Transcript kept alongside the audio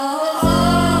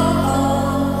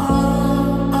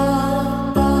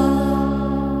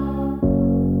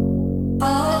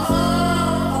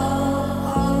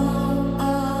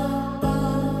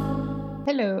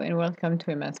welcome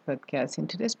to Emma's podcast. In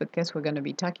today's podcast, we're going to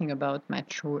be talking about my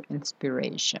true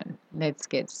inspiration. Let's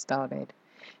get started.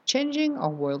 Changing our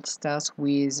world starts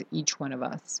with each one of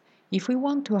us. If we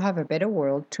want to have a better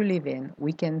world to live in,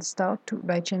 we can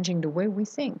by changing the way we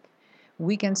think.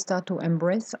 We can start to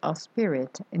embrace our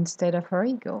spirit instead of our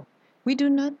ego. We do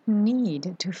not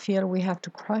need to feel we have to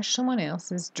crush someone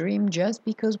else's dream just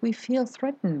because we feel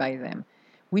threatened by them.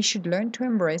 We should learn to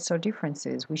embrace our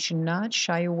differences. We should not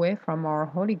shy away from our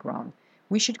holy ground.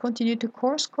 We should continue to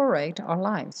course correct our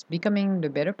lives. Becoming the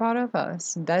better part of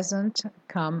us doesn't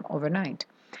come overnight.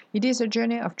 It is a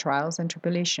journey of trials and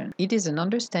tribulation. It is an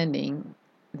understanding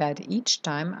that each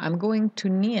time I'm going to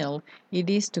kneel, it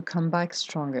is to come back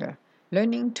stronger.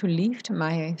 Learning to lift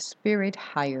my spirit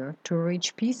higher to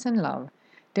reach peace and love.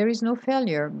 There is no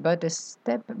failure but a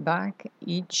step back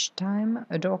each time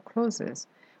a door closes.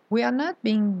 We are not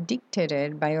being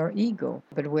dictated by our ego,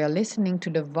 but we are listening to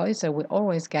the voice that will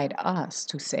always guide us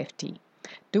to safety.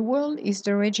 The world is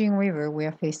the raging river we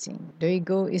are facing. The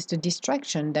ego is the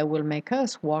distraction that will make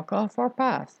us walk off our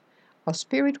path. Our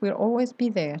spirit will always be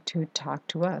there to talk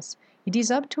to us. It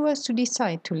is up to us to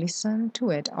decide to listen to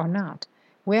it or not.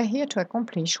 We are here to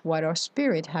accomplish what our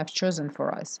spirit has chosen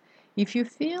for us. If you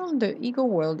feel the ego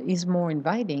world is more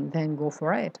inviting, then go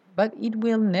for it. But it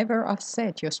will never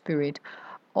offset your spirit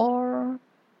or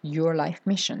your life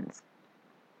missions.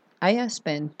 I have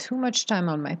spent too much time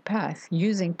on my path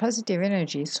using positive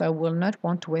energy, so I will not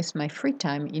want to waste my free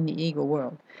time in the ego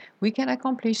world. We can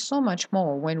accomplish so much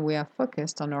more when we are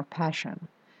focused on our passion.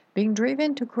 Being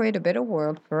driven to create a better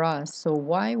world for us, so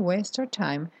why waste our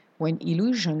time when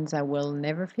illusions that will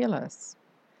never fill us?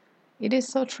 It is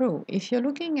so true. If you're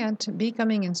looking at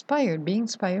becoming inspired, be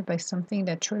inspired by something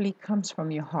that truly comes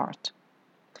from your heart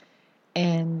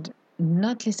and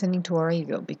not listening to our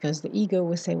ego, because the ego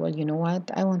will say, well, you know what,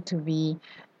 I want to be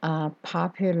a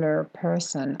popular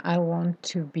person, I want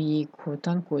to be quote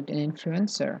unquote an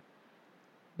influencer.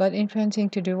 But influencing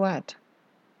to do what?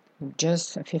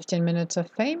 Just 15 minutes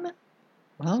of fame?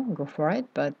 Well, go for it,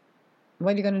 but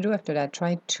what are you going to do after that?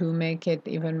 Try to make it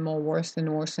even more worse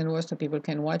and worse and worse so people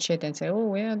can watch it and say,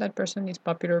 oh yeah, that person is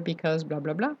popular because blah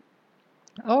blah blah.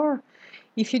 Or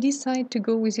if you decide to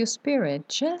go with your spirit,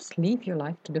 just live your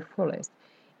life to the fullest.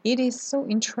 It is so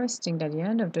interesting that at the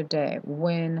end of the day,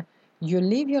 when you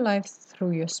live your life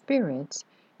through your spirit,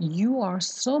 you are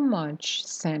so much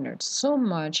centered, so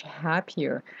much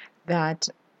happier that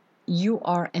you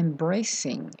are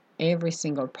embracing every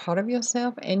single part of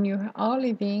yourself and you are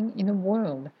living in a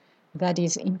world that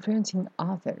is influencing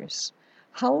others.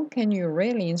 How can you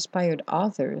really inspire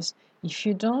others if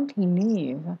you don't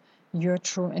live your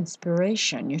true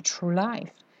inspiration, your true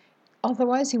life?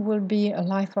 Otherwise, it will be a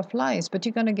life of lies, but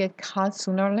you're going to get caught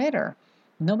sooner or later.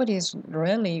 Nobody is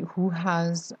really who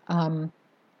has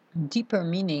deeper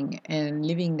meaning and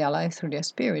living their life through their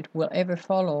spirit will ever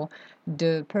follow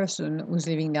the person who's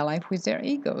living their life with their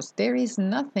egos. There is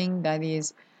nothing that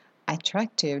is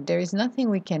attractive. There is nothing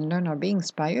we can learn or be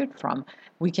inspired from.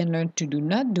 We can learn to do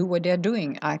not do what they're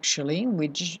doing, actually,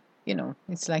 which,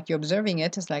 it's like you're observing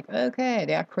it. It's like, okay,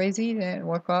 they are crazy, they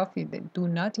work off, they do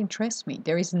not interest me.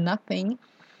 There is nothing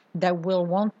that will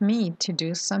want me to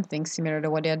do something similar to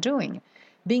what they're doing.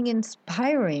 Being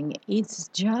inspiring, it's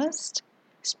just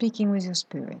speaking with your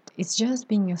spirit. It's just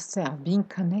being yourself, being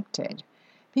connected.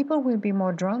 People will be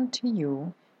more drawn to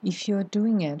you if you're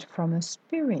doing it from a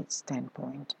spirit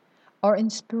standpoint. Our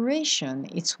inspiration,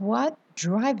 it's what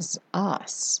drives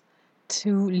us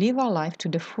to live our life to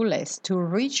the fullest, to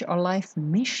reach our life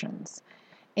missions.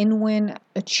 And when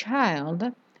a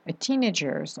child, a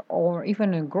teenager, or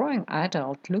even a growing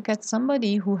adult look at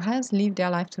somebody who has lived their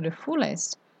life to the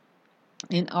fullest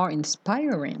and are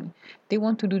inspiring, they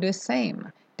want to do the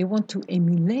same. They want to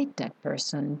emulate that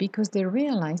person because they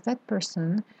realize that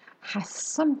person has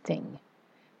something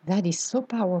that is so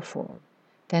powerful.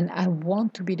 Then I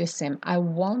want to be the same. I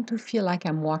want to feel like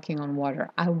I'm walking on water.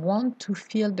 I want to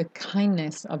feel the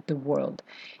kindness of the world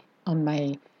on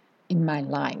my in my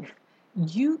life.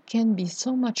 You can be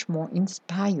so much more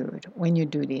inspired when you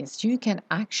do this. You can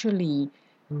actually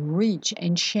reach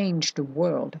and change the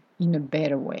world in a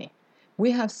better way.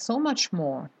 We have so much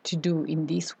more to do in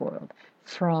this world,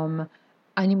 from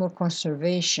animal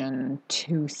conservation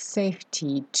to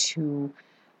safety to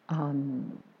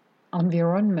um,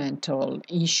 environmental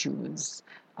issues,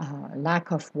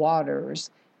 lack of waters,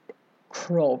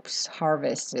 crops,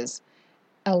 harvests.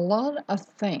 A lot of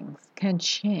things can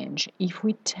change if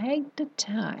we take the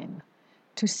time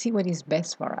to see what is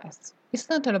best for us. It's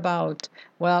not all about,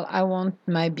 well, I want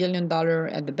my $1 billion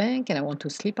at the bank and I want to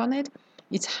sleep on it.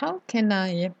 It's how can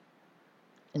I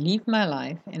live my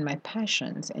life and my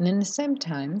passions, and in the same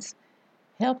times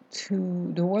help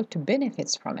to the world to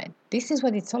benefit from it. This is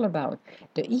what it's all about.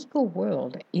 The ego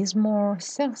world is more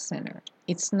self-centered.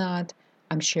 It's not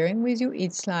I'm sharing with you.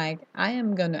 It's like I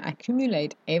am going to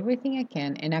accumulate everything I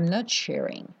can and I'm not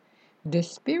sharing. The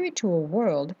spiritual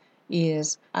world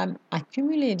is I'm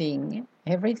accumulating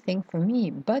everything for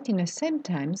me, but in the same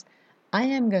times I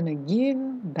am going to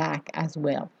give back as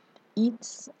well.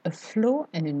 It's a flow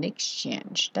and an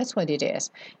exchange. That's what it is.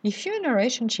 If you're in a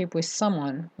relationship with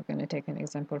someone, we're going to take an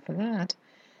example for that,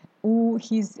 who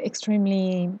is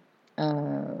extremely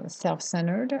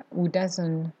self-centered, who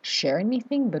doesn't share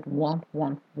anything but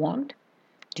want,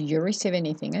 do you receive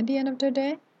anything at the end of the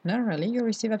day? Not really. You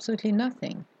receive absolutely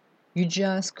nothing. You're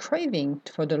just craving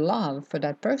for the love for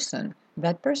that person.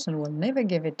 That person will never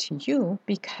give it to you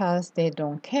because they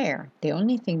don't care. The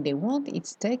only thing they want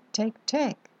is take, take,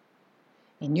 take.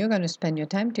 And you're going to spend your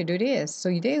time to do this.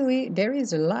 So there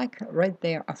is a lack right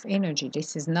there of energy.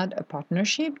 This is not a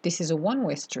partnership. This is a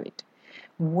one-way street.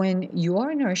 When you are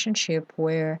in a relationship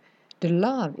where the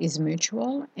love is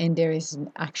mutual and there is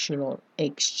an actual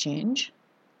exchange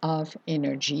of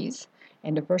energies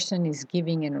and the person is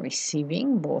giving and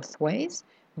receiving both ways,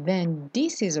 then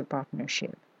this is a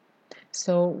partnership.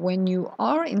 So when you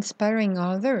are inspiring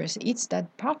others, it's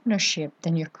that partnership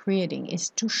that you're creating. It's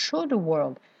to show the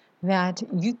world that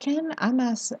you can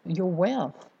amass your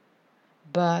wealth,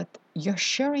 but you're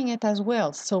sharing it as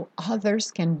well so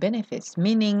others can benefit,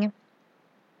 meaning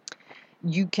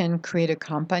you can create a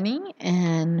company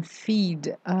and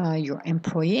feed your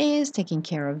employees, taking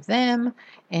care of them,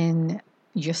 and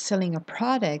you're selling a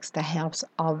product that helps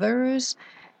others,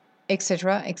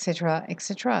 etc., etc.,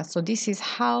 etc. So this is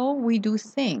how we do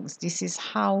things. This is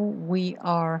how we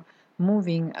are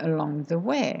moving along the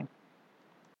way.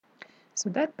 So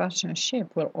that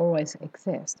partnership will always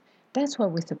exist. That's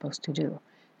what we're supposed to do.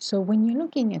 So when you're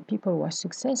looking at people who are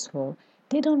successful,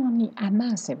 they don't only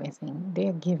amass everything,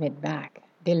 they give it back.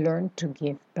 They learn to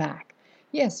give back.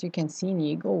 Yes, you can see in the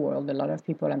ego world a lot of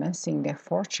people amassing their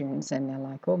fortunes and they're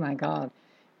like, oh my God,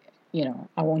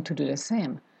 I want to do the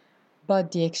same.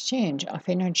 But the exchange of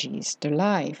energies, the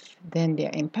life, then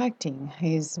they're impacting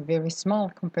is very small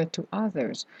compared to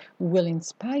others who will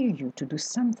inspire you to do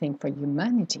something for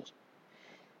humanity.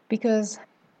 Because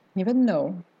even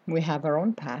though we have our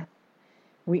own path,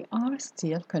 we are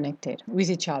still connected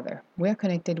with each other. We are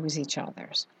connected with each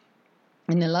other's.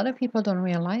 And a lot of people don't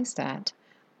realize that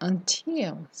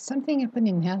until something happened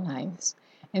in their lives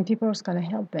and people are going to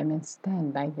help them and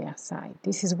stand by their side.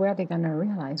 This is where they're going to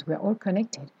realize we're all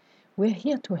connected. We're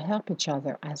here to help each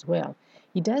other as well.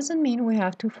 It doesn't mean we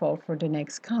have to fall for the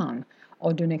next con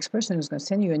or the next person who's going to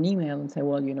send you an email and say,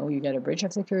 well, you got a breach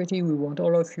of security. We want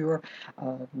all of your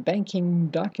banking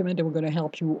document and we're going to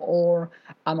help you. Or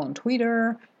I'm on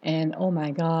Twitter and oh my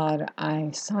God,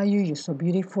 I saw you. You're so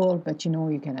beautiful, but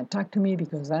you cannot talk to me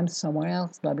because I'm somewhere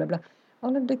else, blah, blah, blah.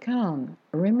 All of the con,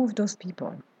 remove those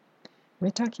people.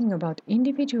 We're talking about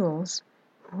individuals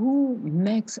who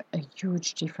makes a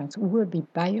huge difference, who will be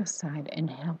by your side and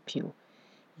help you.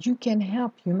 You can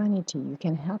help humanity, you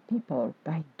can help people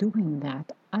by doing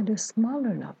that at a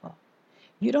smaller level.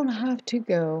 You don't have to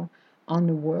go on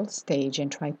the world stage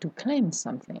and try to claim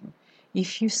something.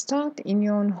 If you start in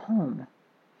your own home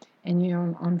and your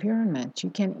own environment,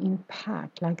 you can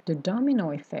impact like the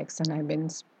domino effects that I've been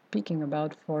speaking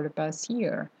about for the past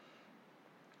year.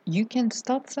 You can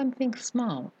start something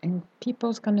small and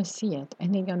people's gonna see it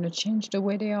and they're gonna change the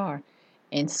way they are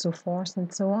and so forth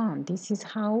and so on. This is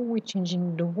how we're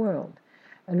changing the world.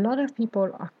 A lot of people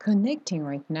are connecting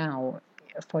right now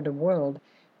for the world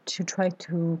to try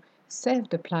to save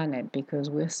the planet because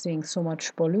we're seeing so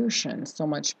much pollution, so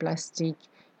much plastic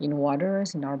in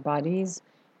waters, in our bodies,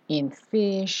 in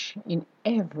fish, in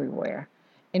everywhere.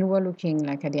 And we're looking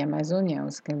like at the Amazonia,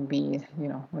 it's going to be,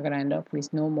 we're going to end up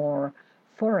with no more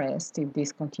forest if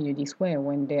this continue this way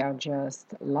when they are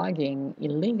just logging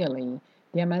illegally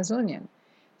the Amazonian.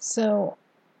 So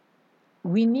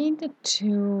we need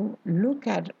to look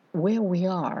at where we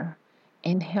are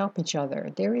and help each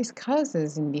other. There is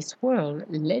causes in this world,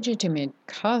 legitimate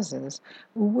causes,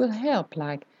 who will help.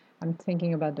 Like I'm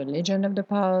thinking about the legend of the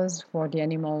paws for the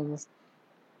animals.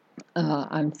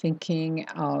 I'm thinking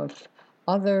of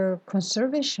other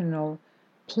conservational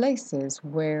places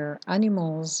where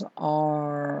animals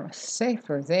are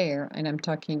safer there, and I'm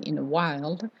talking in the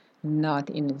wild, not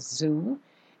in a zoo,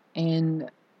 and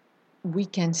we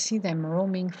can see them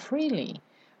roaming freely.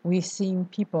 We've seen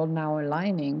people now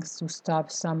aligning to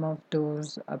stop some of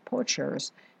those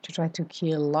poachers to try to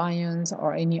kill lions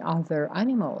or any other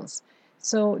animals.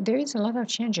 So there is a lot of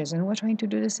changes, and we're trying to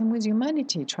do the same with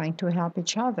humanity, trying to help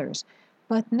each others,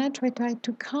 but not try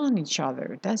to con each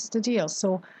other. That's the deal.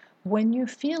 So when you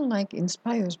feel like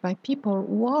inspired by people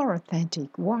who are authentic,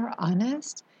 who are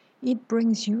honest, it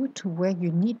brings you to where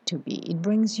you need to be. It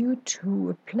brings you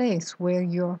to a place where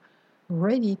you're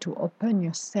ready to open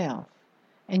yourself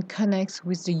and connects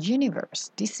with the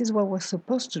universe. This is what we're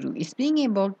supposed to do. It's being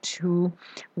able to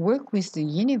work with the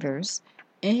universe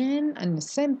and at the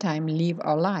same time live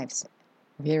our lives.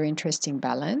 Very interesting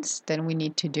balance that we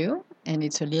need to do. And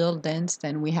it's a little dance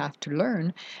that we have to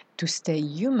learn to stay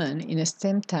human in the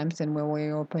same time than when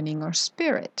we're opening our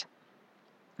spirit.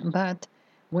 But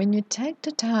when you take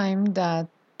the time that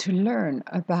to learn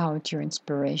about your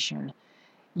inspiration,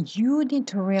 you need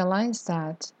to realize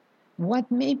that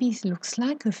what maybe looks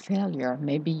like a failure,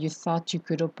 maybe you thought you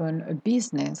could open a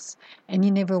business and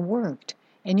it never worked,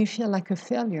 and you feel like a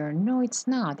failure. No, it's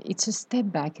not. It's a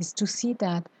step back. It's to see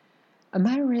that, am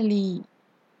I really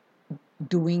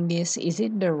doing this? Is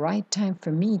it the right time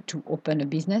for me to open a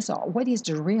business? Or what is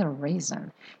the real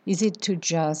reason? Is it to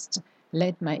just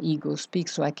let my ego speak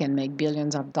so I can make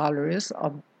billions of dollars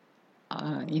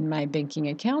in my banking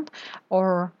account?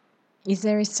 Or is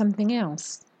there something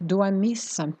else? Do I miss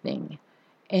something?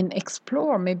 And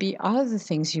explore maybe other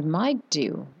things you might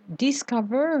do.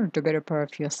 Discover the better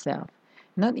part of yourself.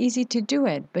 Not easy to do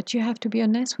it, but you have to be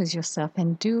honest with yourself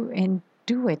and do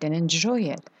it and enjoy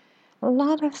it. A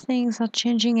lot of things are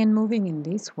changing and moving in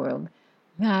this world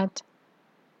that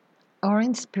our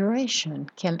inspiration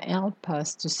can help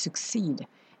us to succeed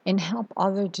and help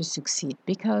others to succeed.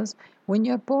 Because when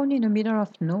you're born in the middle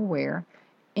of nowhere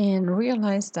and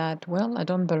realize that, well, I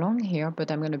don't belong here,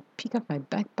 but I'm going to pick up my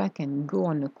backpack and go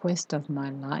on the quest of my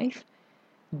life,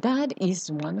 that is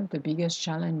one of the biggest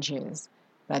challenges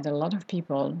that a lot of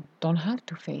people don't have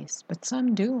to face, but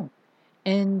some do.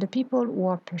 And the people who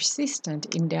are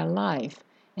persistent in their life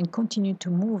and continue to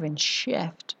move and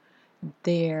shift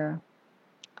their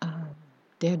um,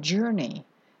 their journey,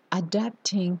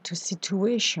 adapting to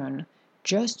situation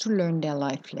just to learn their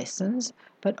life lessons,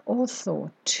 but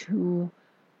also to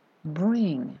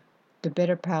bring the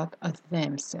better part of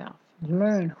themselves,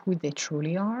 learn who they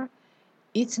truly are.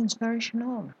 It's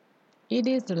inspirational. It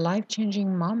is the life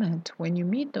changing moment when you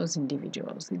meet those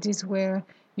individuals. It is where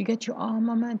you get your aha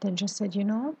moment and just said,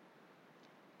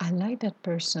 I like that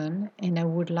person and I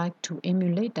would like to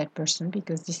emulate that person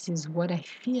because this is what I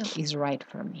feel is right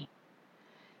for me.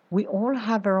 We all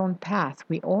have our own path,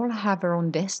 we all have our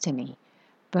own destiny,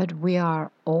 but we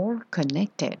are all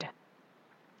connected.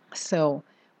 So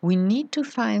we need to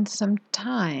find some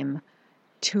time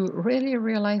to really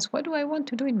realize, what do I want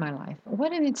to do in my life?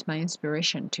 What is my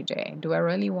inspiration today? Do I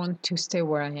really want to stay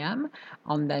where I am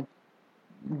on that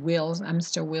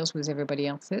hamster wheels with everybody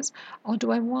else's? Or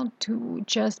do I want to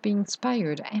just be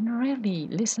inspired and really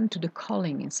listen to the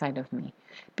calling inside of me?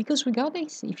 Because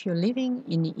regardless if you're living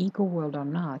in the ego world or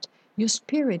not, your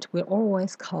spirit will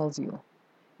always call you.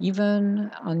 Even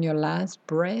on your last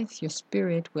breath, your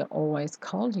spirit will always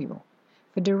call you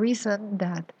for the reason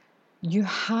that you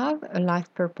have a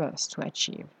life purpose to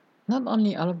achieve. Not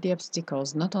only all of the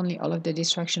obstacles, not only all of the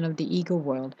distraction of the ego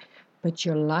world, but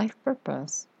your life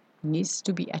purpose needs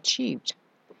to be achieved.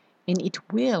 And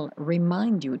it will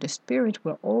remind you, the spirit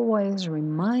will always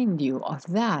remind you of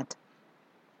that.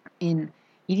 And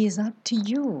it is up to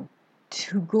you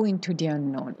to go into the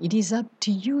unknown. It is up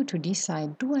to you to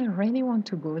decide, do I really want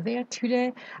to go there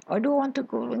today? Or do I want to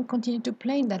go and continue to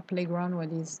play in that playground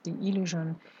what is the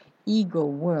illusion ego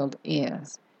world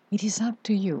is? It is up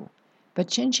to you. But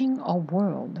changing our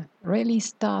world really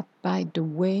starts by the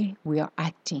way we are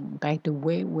acting, by the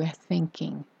way we are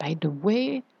thinking, by the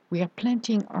way we are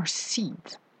planting our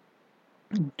seeds.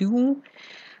 Do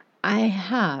I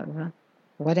have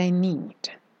what I need?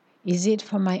 Is it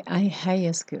for my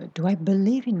highest good? Do I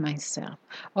believe in myself?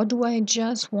 Or do I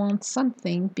just want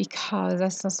something because I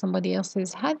saw somebody else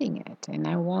is having it and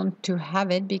I want to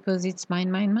have it because it's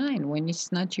mine, mine, mine, when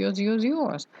it's not yours, yours,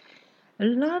 yours? A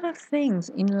lot of things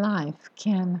in life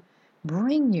can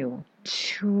bring you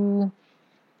to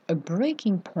a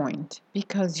breaking point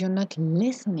because you're not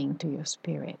listening to your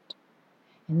spirit.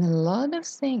 And a lot of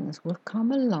things will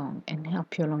come along and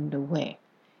help you along the way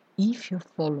if you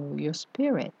follow your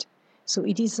spirit. So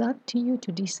it is up to you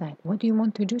to decide, what do you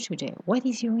want to do today? What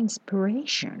is your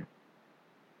inspiration?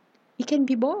 It can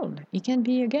be bold. It can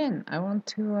be, again, I want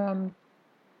to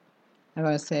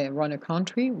say, run a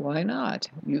country. Why not?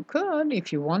 You could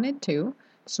if you wanted to.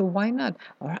 So why not?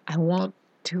 Or I want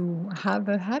to have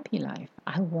a happy life.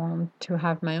 I want to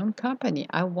have my own company.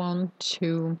 I want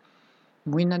to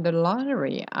win at the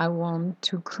lottery. I want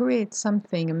to create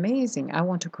something amazing. I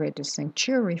want to create a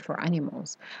sanctuary for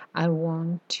animals. I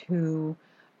want to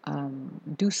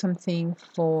do something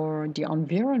for the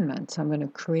environment. So I'm going to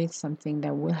create something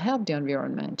that will help the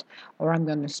environment, or I'm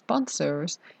going to sponsor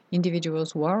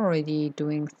individuals who are already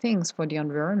doing things for the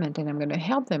environment, and I'm going to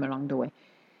help them along the way.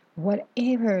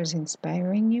 Whatever is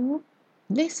inspiring you,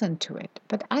 listen to it,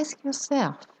 but ask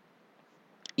yourself,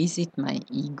 is it my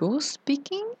ego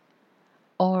speaking?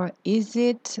 Or is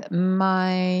it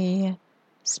my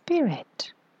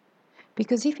spirit?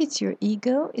 Because if it's your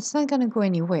ego, it's not going to go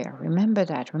anywhere. Remember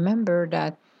that. Remember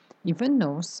that even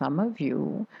though some of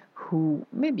you who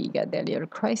maybe get their little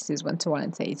crisis once in a while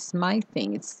and say, it's my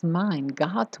thing, it's mine,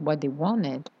 got what they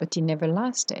wanted, but it never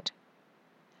lasted.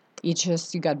 It's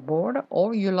just you got bored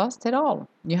or you lost it all.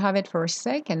 You have it for a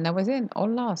second, that was it, all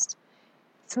lost.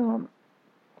 So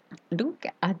look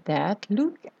at that,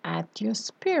 look at your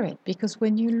spirit, because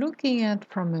when you're looking at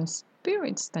from a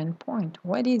spirit standpoint,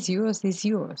 what is yours is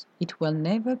yours. It will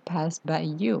never pass by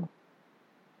you.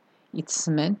 It's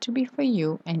meant to be for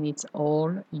you and it's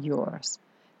all yours.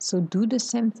 So do the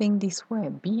same thing this way.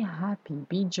 Be happy,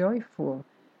 be joyful,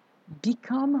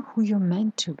 become who you're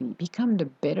meant to be, become the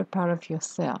better part of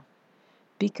yourself.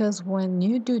 Because when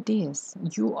you do this,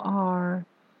 you are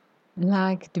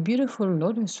like the beautiful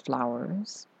lotus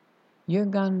flowers. You're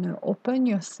going to open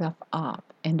yourself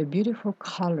up, and the beautiful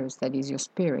colors that is your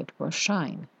spirit will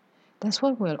shine. That's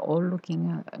what we're all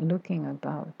looking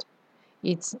about.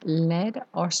 It's let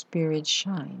our spirit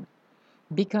shine,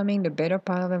 becoming the better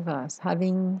part of us,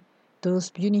 having those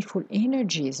beautiful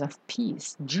energies of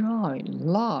peace, joy,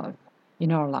 love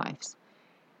in our lives.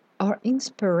 Our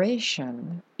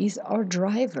inspiration is our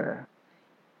driver.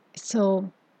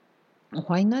 So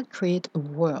why not create a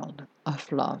world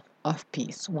of love, of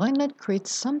peace? Why not create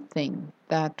something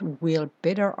that will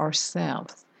better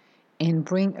ourselves and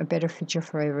bring a better future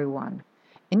for everyone?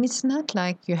 And it's not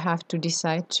like you have to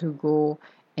decide to go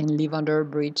and live under a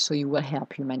bridge so you will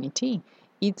help humanity.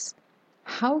 It's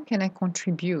how can I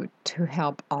contribute to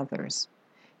help others?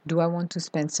 Do I want to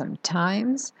spend some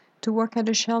times to work at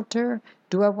a shelter?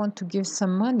 Do I want to give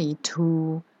some money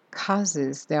to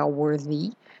causes that are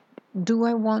worthy? Do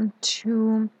I want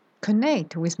to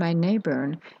connect with my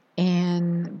neighbor?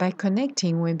 And by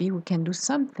connecting, maybe we can do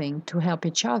something to help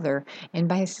each other. And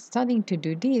by starting to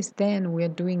do this, then we're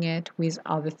doing it with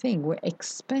other things. We're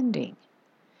expanding.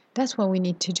 That's what we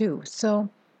need to do. So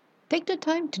take the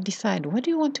time to decide, what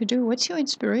do you want to do? What's your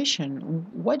inspiration?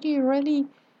 What do you really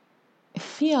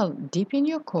feel deep in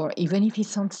your core, even if it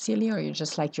sounds silly or you're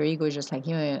just like your ego is just like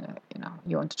you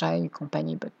want to try your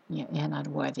company, but you're not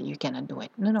worthy, you cannot do it.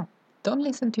 No, don't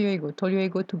listen to your ego. Tell your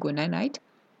ego to go night night.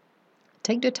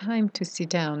 Take the time to sit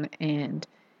down and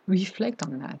reflect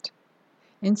on that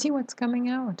and see what's coming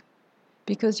out,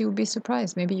 because you'll be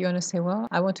surprised. Maybe you're going to say, well,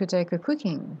 I want to take a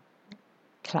cooking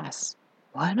class.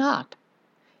 Why not?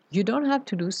 You don't have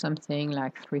to do something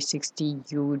like 360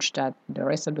 huge that the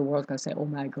rest of the world can say, oh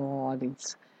my god,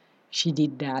 it's she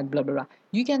did that, blah, blah, blah.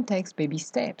 You can take baby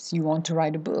steps. You want to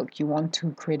write a book. You want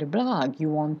to create a blog. You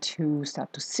want to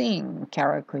start to sing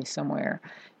karaoke somewhere.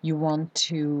 You want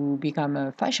to become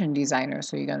a fashion designer.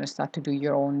 So you're going to start to do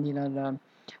your own,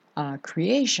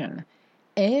 creation.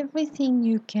 Everything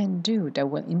you can do that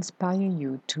will inspire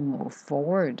you to move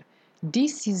forward.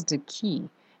 This is the key.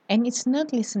 And it's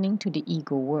not listening to the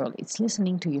ego world, it's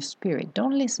listening to your spirit.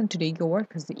 Don't listen to the ego world,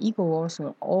 because the ego world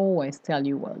will always tell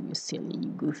you, well, you're silly, you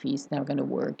goofy, it's not going to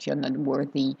work, you're not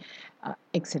worthy,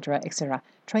 etc., etc.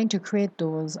 Trying to create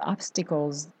those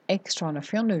obstacles extra in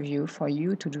front of you for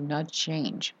you to do not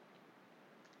change.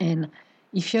 And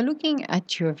if you're looking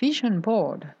at your vision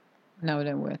board, now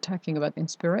that we're talking about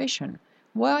inspiration,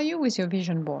 where are you with your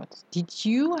vision board? Did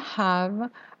you have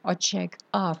or check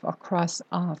off or cross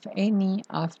off any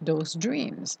of those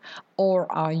dreams?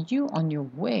 Or are you on your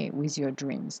way with your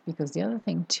dreams? Because the other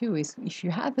thing too is, if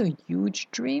you have a huge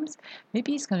dreams,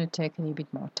 maybe it's going to take a little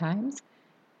bit more time.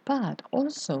 But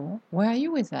also, where are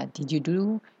you with that? Did you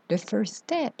do the first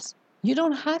steps? You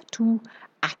don't have to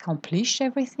accomplish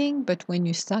everything, but when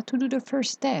you start to do the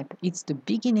first step, it's the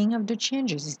beginning of the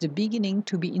changes. It's the beginning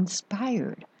to be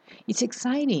inspired. It's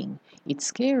exciting. It's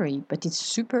scary, but it's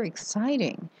super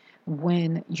exciting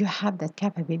when you have that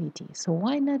capability. So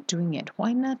why not doing it?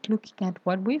 Why not looking at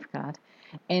what we've got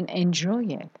and enjoy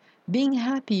it? Being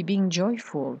happy, being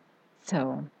joyful.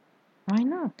 So why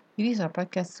not? It is our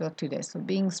podcast for today. So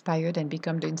be inspired and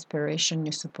become the inspiration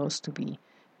you're supposed to be.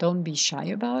 Don't be shy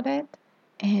about it.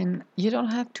 And you don't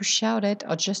have to shout it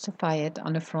or justify it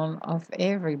on the front of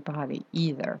everybody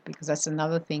either, because that's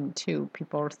another thing too.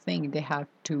 People think they have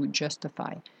to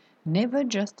justify. Never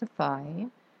justify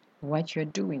what you're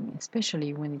doing,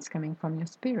 especially when it's coming from your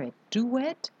spirit. Do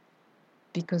it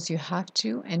because you have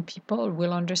to, and people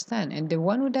will understand. And the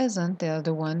one who doesn't, they are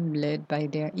the one led by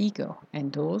their ego.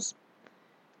 And those,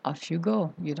 off you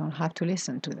go. You don't have to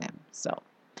listen to them. So,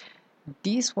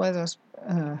 this was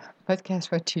our podcast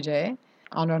for today.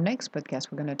 On our next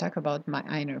podcast, we're going to talk about my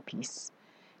inner peace.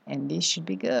 And this should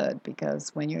be good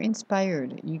because when you're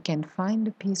inspired, you can find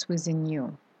the peace within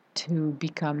you to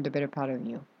become the better part of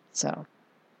you. So,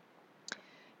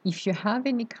 if you have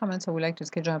any comments or would like to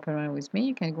schedule an appointment with me,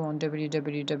 you can go on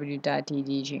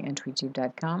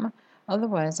www.edgintuitive.com.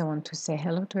 Otherwise, I want to say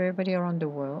hello to everybody around the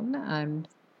world. I'm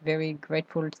very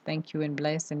grateful, thank you, and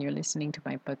blessed, and you're listening to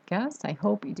my podcast. I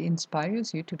hope it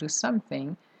inspires you to do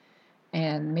something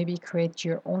and maybe create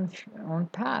your own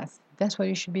path. That's what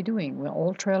you should be doing. We're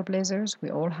all trailblazers. We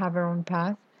all have our own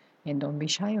path, and don't be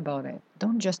shy about it.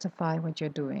 Don't justify what you're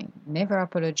doing. Never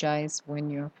apologize when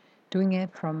you're doing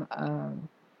it from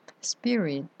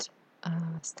spirit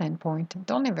standpoint.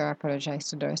 Don't ever apologize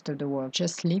to the rest of the world.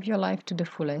 Just live your life to the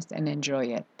fullest and enjoy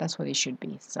it. That's what it should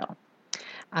be. So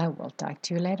I will talk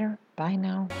to you later. Bye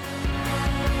now.